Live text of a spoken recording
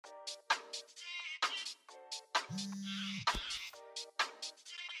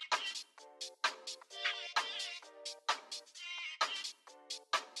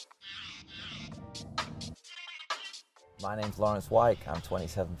My name's Laurence Wyke, I'm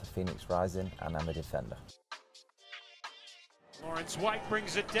 27 for Phoenix Rising, and I'm a defender. Laurence Wyke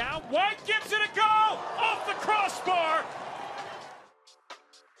brings it down. Wyke gives it a go! Off the crossbar!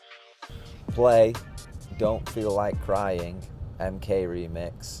 Play Don't Feel Like Crying MK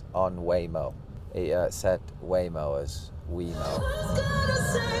remix on Waymo. It said Waymo as we know.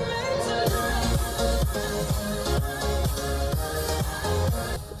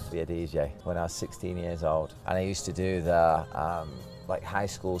 Be a DJ when I was 16 years old, and I used to do the like high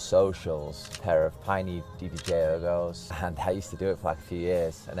school socials, pair of piney DJ logos, and I used to do it for like a few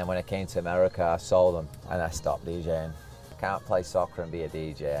years, and then when I came to America I sold them and I stopped DJing. I can't play soccer and be a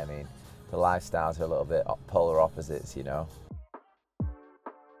DJ. I mean, the lifestyles are a little bit polar opposites, you know.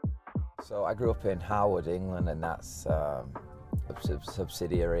 So I grew up in Harwood, England, and that's a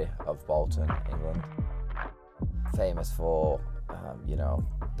subsidiary of Bolton, England. Famous for you know,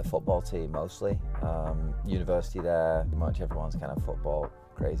 the football team mostly. University there, pretty much everyone's kind of football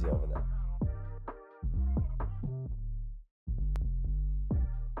crazy over there.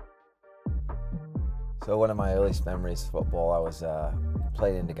 So one of my earliest memories of football, I was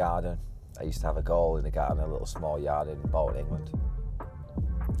playing in the garden. I used to have a goal in the garden, a little small yard in Bolton, England.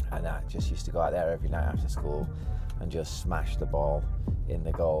 And I just used to go out there every night after school and just smash the ball in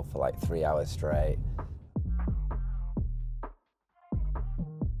the goal for like 3 hours straight.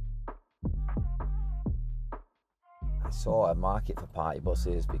 I saw a market for party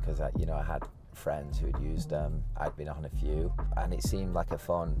buses because I had friends who had used them. I'd been on a few, and it seemed like a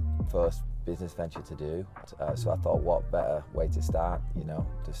fun first business venture to do. So I thought, what better way to start? You know,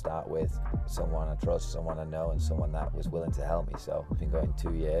 to start with someone I trust, someone I know, and someone that was willing to help me. So I've been going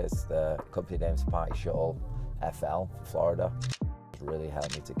 2 years. The company name's Party Shuttle FL for Florida. It's really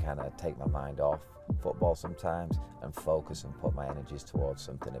helped me to kind of take my mind off football sometimes and focus and put my energies towards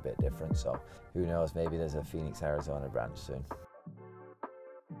something a bit different. So who knows, maybe there's a Phoenix, Arizona branch soon.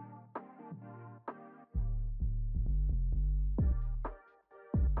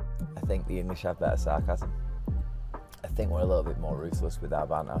 I think the English have better sarcasm. I think we're a little bit more ruthless with our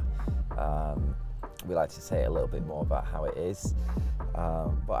banter. We like to say a little bit more about how it is.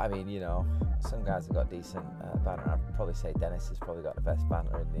 But I mean, you know, some guys have got decent banter. I'd probably say Dennis has probably got the best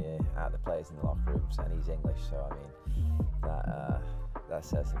banter out of the players in the locker rooms, and he's English, so I mean, that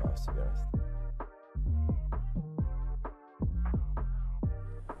says the most, to be honest.